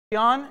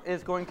Dion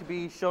is going to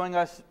be showing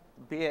us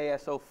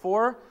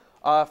BaSO4,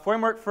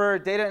 framework for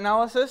data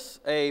analysis,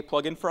 a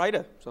plugin for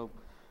IDA. So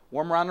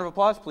warm round of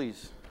applause,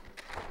 please.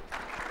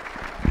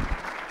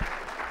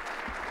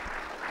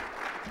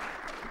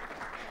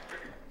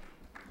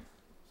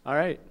 All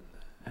right.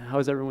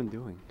 How's everyone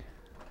doing?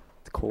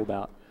 It's cold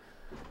out.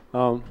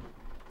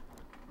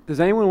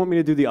 Does anyone want me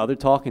to do the other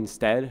talk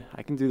instead?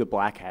 I can do the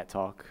black hat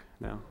talk.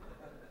 No?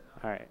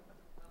 All right.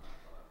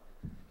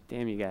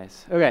 Damn you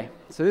guys. Okay,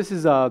 so this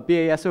is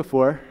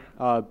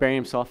BaSO4,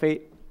 barium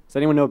sulfate. Does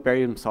anyone know what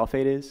barium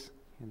sulfate is?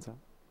 Hands up.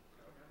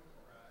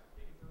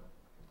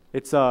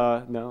 It's,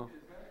 no.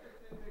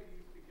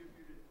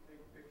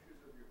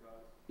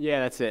 Yeah,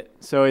 that's it.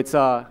 So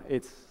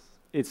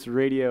it's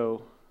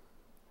radio.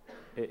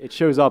 It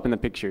shows up in the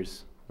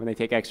pictures when they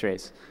take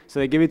x-rays. So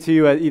they give it to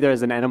you either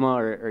as an enema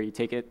or you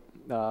take it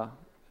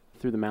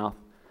through the mouth.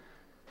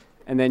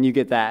 And then you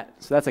get that.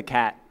 So that's a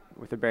cat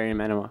with a barium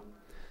enema.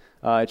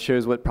 It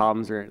shows what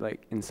problems are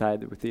like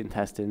inside with the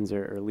intestines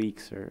or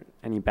leaks or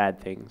any bad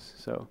things.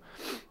 So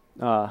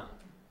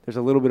there's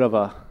a little bit of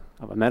a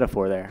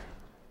metaphor there.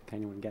 Can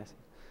anyone guess?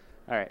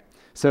 All right.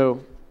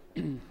 So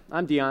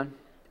I'm Dion.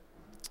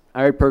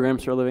 I write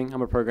programs for a living.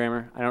 I'm a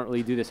programmer. I don't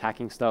really do this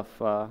hacking stuff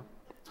for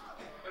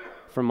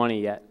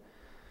money yet.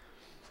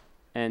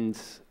 And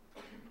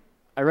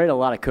I write a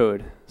lot of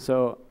code.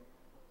 So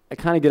I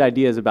kind of get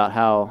ideas about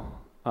how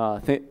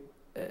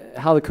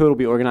the code will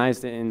be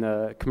organized in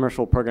the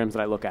commercial programs that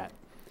I look at.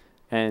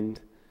 And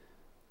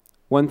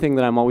one thing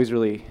that I'm always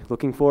really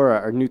looking for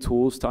are new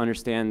tools to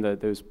understand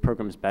those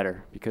programs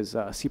better, because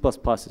C++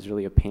 is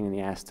really a pain in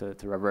the ass to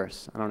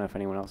reverse. I don't know if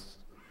anyone else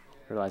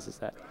realizes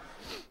that.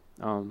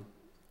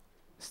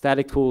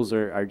 Static tools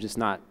are just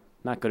not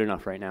good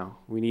enough right now.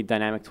 We need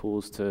dynamic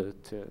tools to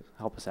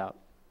help us out.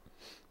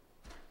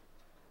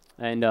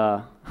 And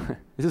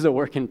this is a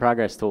work in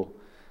progress tool.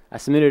 I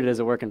submitted it as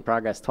a work in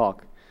progress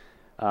talk.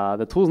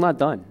 The tool's not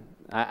done.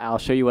 I'll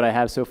show you what I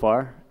have so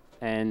far,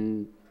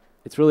 and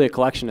it's really a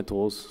collection of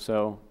tools.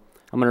 So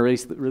I'm going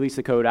to release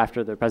the code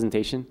after the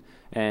presentation,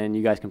 and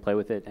you guys can play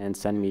with it and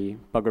send me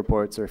bug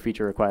reports or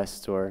feature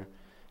requests or,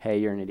 hey,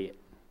 you're an idiot.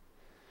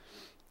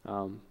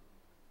 The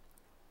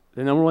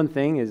number one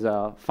thing is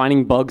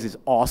finding bugs is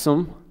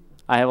awesome.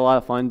 I have a lot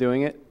of fun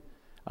doing it.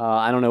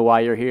 I don't know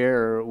why you're here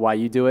or why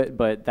you do it,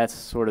 but that's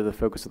sort of the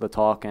focus of the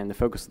talk and the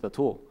focus of the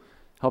tool.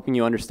 Helping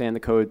you understand the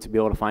code to be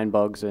able to find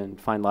bugs and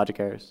find logic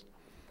errors.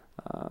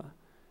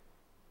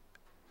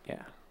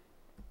 Yeah.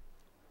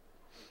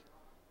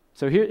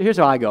 So here's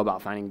how I go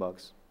about finding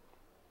bugs.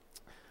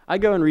 I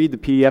go and read the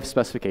PDF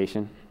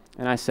specification,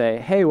 and I say,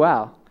 hey,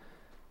 wow,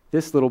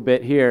 this little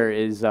bit here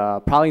is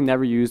probably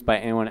never used by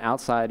anyone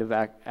outside of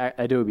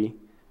Adobe,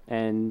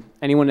 and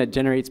anyone that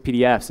generates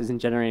PDFs isn't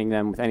generating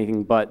them with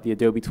anything but the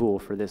Adobe tool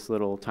for this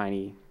little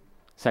tiny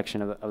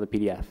section of the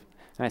PDF.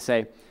 And I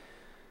say,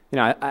 you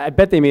know, I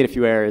bet they made a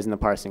few errors in the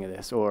parsing of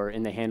this or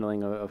in the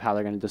handling of how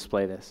they're going to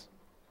display this.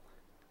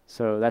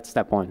 So that's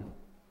step one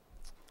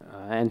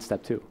and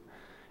step two.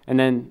 And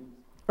then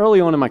early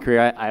on in my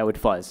career, I would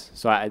fuzz.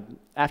 So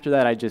after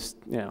that, I just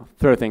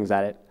throw things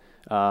at it,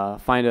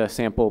 find a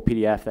sample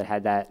PDF that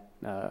had that,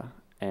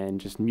 and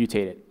just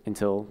mutate it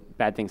until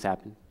bad things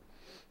happen.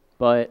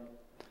 But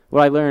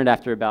what I learned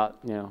after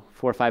about 4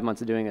 or 5 months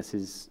of doing this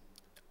is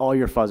all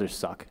your fuzzers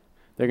suck.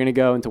 They're going to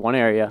go into one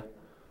area.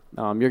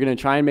 You're going to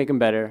try and make them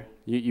better.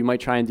 You might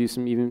try and do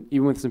some,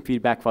 even with some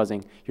feedback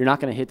fuzzing, you're not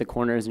going to hit the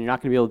corners, and you're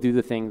not going to be able to do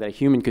the thing that a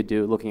human could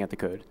do looking at the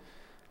code.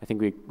 I think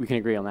we can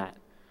agree on that.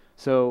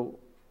 So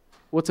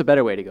what's a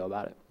better way to go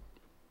about it?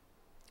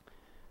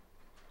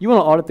 You want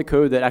to audit the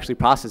code that actually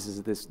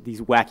processes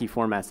these wacky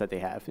formats that they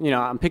have.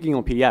 I'm picking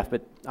on PDF,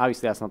 but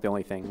obviously that's not the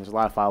only thing. There's a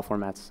lot of file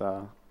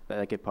formats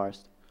that get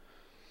parsed.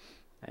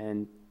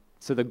 And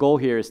so the goal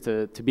here is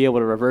to be able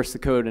to reverse the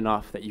code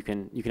enough that you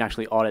can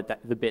actually audit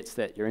the bits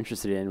that you're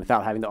interested in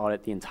without having to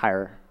audit the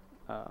entire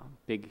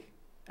big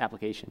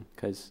application,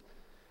 because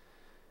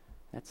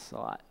that's a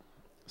lot.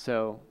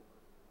 So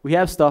we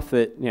have stuff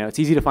that, it's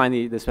easy to find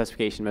the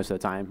specification most of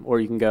the time, or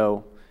you can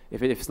go,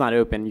 if it's not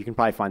open, you can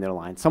probably find it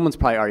online. Someone's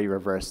probably already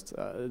reversed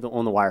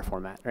on the wire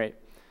format, right?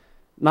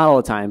 Not all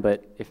the time,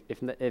 but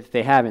if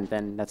they haven't,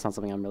 then that's not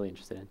something I'm really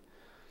interested in.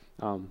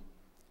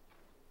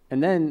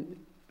 And then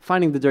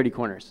finding the dirty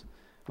corners.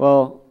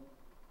 Well,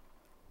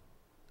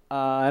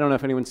 I don't know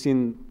if anyone's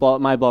seen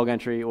my blog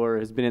entry or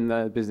has been in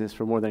the business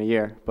for more than a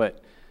year,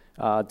 but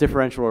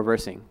differential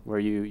reversing, where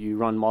you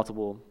run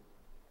multiple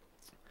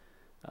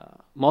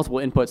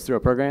inputs through a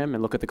program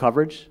and look at the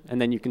coverage, and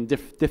then you can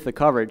diff the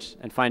coverage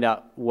and find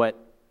out what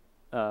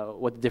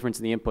the difference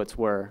in the inputs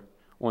were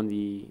on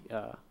the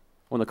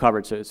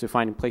coverage. So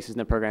finding places in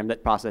the program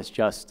that process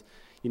just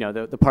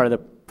the part of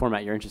the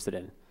format you're interested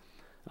in.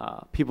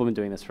 People have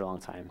been doing this for a long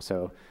time.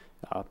 So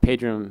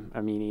Pedro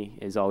Armini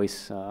is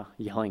always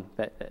yelling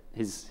that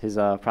his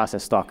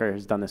process stalker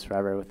has done this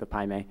forever with the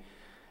PyMay,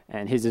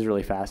 and his is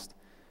really fast.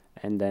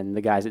 And then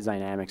the guys at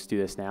Dynamics do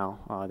this now.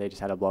 They just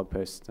had a blog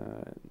post.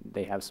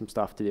 They have some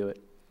stuff to do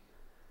it.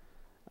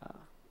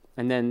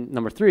 And then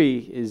number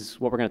 3 is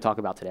what we're going to talk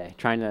about today,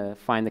 trying to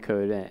find the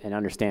code and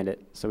understand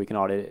it so we can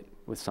audit it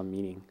with some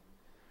meaning.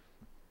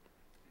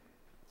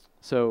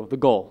 So the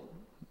goal.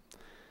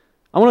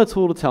 I want a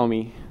tool to tell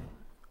me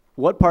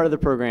what part of the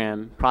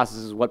program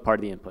processes what part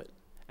of the input.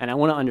 And I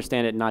want to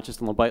understand it not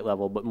just on the byte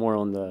level, but more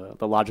on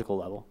the logical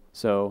level.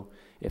 So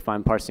if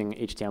I'm parsing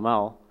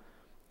HTML,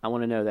 I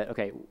want to know that,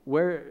 okay,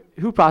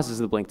 who processes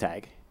the blink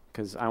tag?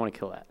 Because I want to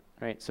kill that,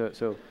 right?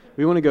 So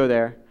we want to go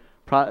there,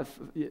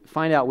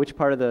 find out which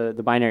part of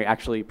the binary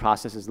actually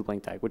processes the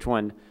blink tag, which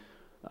one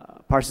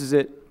parses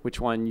it,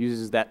 which one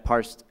uses that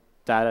parsed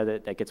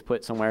data that gets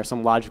put somewhere,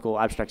 some logical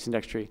abstract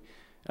syntax tree,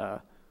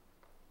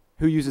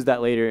 who uses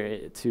that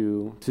later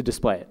to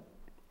display it.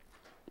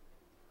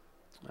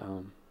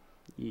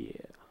 Yeah.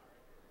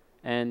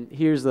 And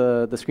here's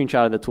the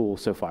screenshot of the tool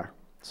so far.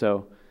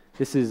 So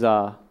this is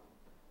IDA,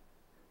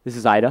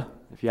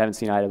 if you haven't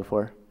seen IDA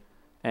before.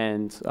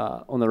 And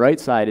on the right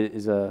side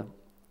is the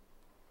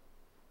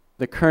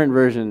current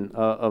version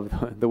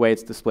of the way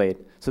it's displayed.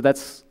 So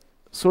that's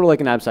sort of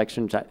like an abstract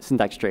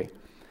syntax tree.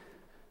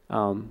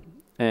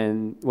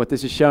 And what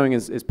this is showing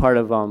is part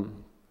of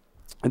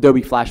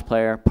Adobe Flash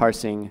Player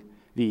parsing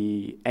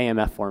the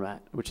AMF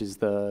format, which is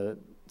the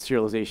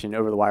serialization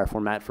over the wire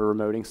format for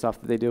remoting stuff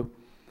that they do.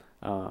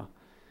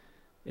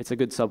 It's a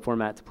good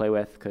subformat to play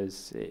with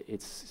because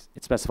it's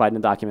specified in the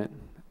document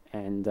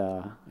and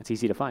it's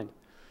easy to find.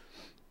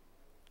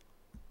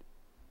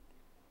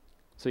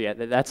 So yeah,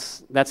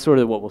 that's sort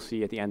of what we'll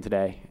see at the end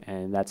today,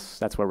 and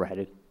that's where we're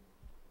headed.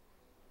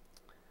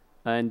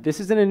 And this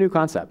isn't a new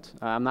concept.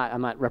 I'm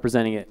not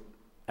representing it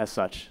as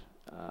such.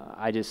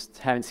 I just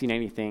haven't seen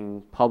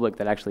anything public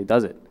that actually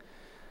does it.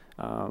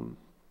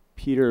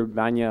 Peter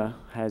Banya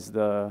has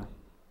the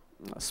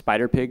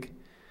SpiderPig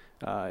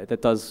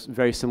that does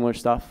very similar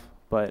stuff,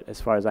 but as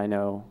far as I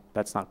know,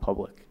 that's not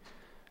public.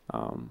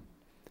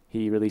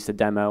 He released a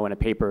demo and a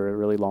paper, a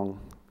really long,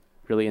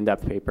 really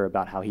in-depth paper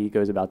about how he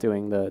goes about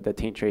doing the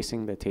taint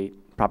tracing, the taint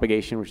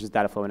propagation, which is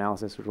Dataflow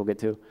analysis, which we'll get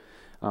to.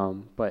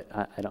 But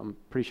I'm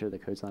pretty sure the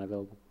code's not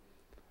available.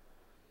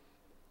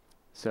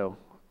 So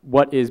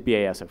what is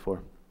BaSO4?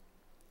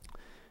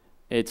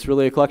 It's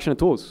really a collection of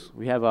tools.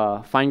 We have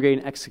a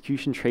fine-grained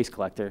execution trace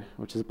collector,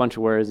 which is a bunch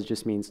of words. It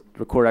just means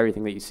record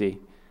everything that you see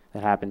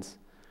that happens.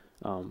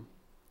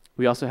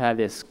 We also have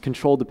this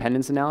control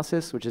dependence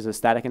analysis, which is a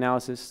static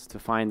analysis to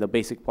find the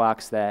basic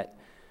blocks that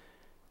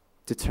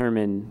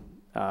determine,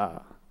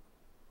 well,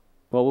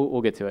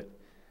 we'll get to it.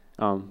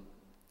 And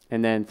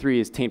then 3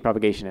 is taint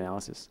propagation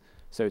analysis.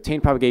 So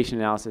taint propagation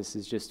analysis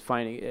is just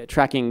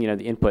tracking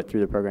the input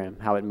through the program,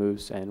 how it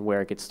moves and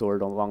where it gets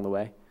stored along the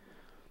way.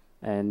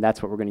 And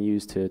that's what we're going to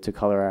use to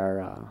color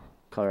our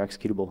color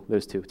executable,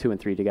 those 2 and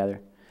 3 together.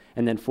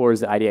 And then 4 is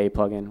the IDA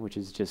plugin, which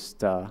is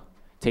just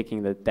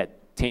taking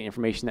that taint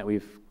information that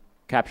we've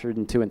captured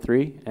in 2 and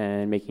 3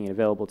 and making it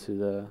available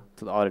to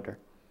the auditor.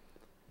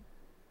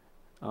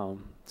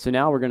 So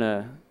now we're going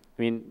to,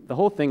 the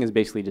whole thing is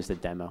basically just a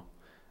demo.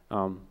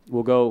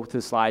 We'll go to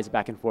the slides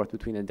back and forth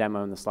between the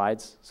demo and the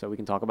slides so we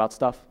can talk about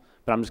stuff.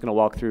 But I'm just going to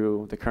walk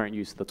through the current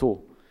use of the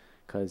tool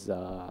because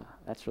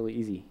that's really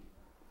easy.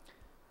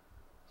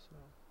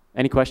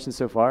 Any questions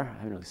so far? I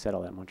haven't really said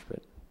all that much,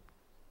 but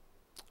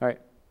all right.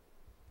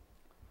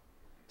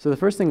 So the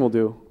first thing we'll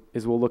do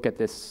is we'll look at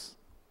this.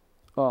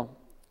 Well,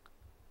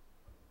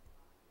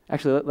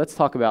 actually, let's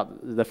talk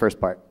about the first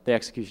part, the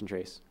execution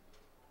trace.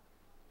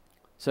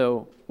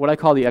 So what I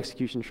call the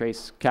execution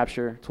trace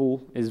capture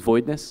tool is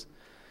voidness.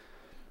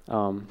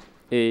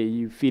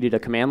 You feed it a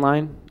command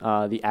line,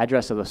 the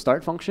address of the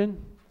start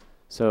function,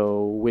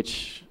 so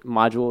which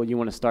module you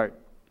want to start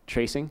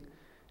tracing,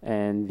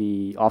 and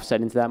the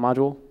offset into that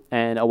module,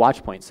 and a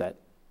watch point set,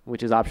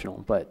 which is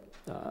optional, but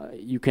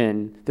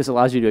this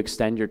allows you to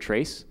extend your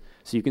trace.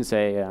 So you can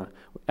say,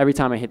 every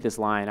time I hit this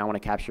line, I want to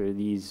capture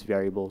these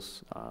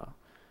variables,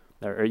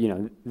 or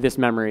this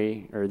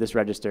memory or this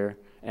register,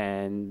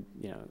 and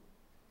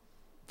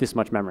this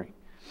much memory.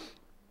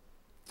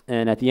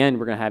 And at the end,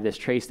 we're going to have this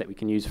trace that we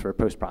can use for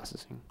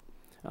post-processing.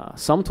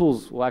 Some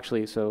tools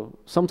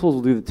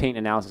will do the taint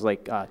analysis,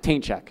 like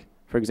taint check,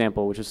 for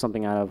example, which is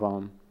something out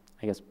of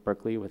I guess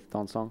Berkeley with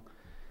Don Song.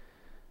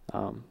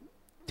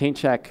 Taint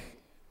check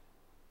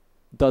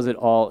does it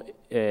all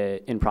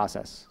in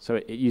process. So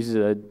it uses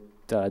a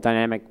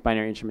dynamic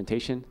binary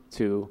instrumentation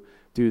to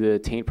do the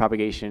taint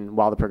propagation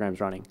while the program's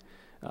running.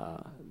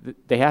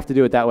 They have to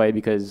do it that way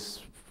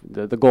because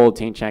the goal of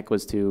taint check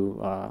was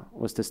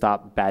to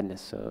stop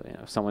badness. So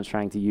if someone's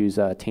trying to use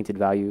a tainted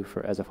value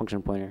as a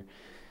function pointer,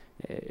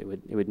 it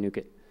would nuke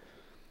it.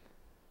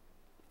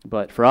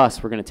 But for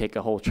us, we're going to take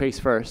a whole trace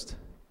first,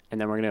 and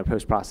then we're going to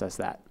post-process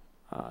that.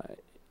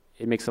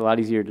 It makes it a lot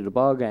easier to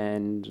debug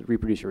and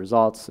reproduce your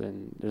results,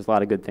 and there's a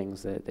lot of good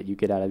things that you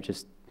get out of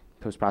just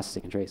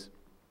post-processing and trace.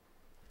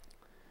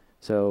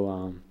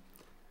 So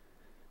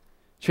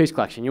trace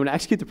collection. You want to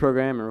execute the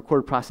program and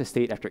record process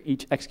state after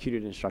each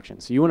executed instruction.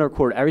 So you want to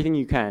record everything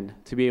you can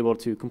to be able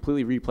to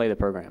completely replay the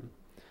program.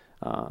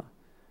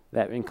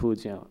 That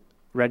includes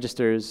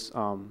registers,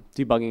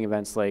 debugging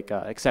events like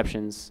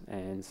exceptions,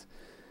 and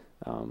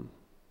Um,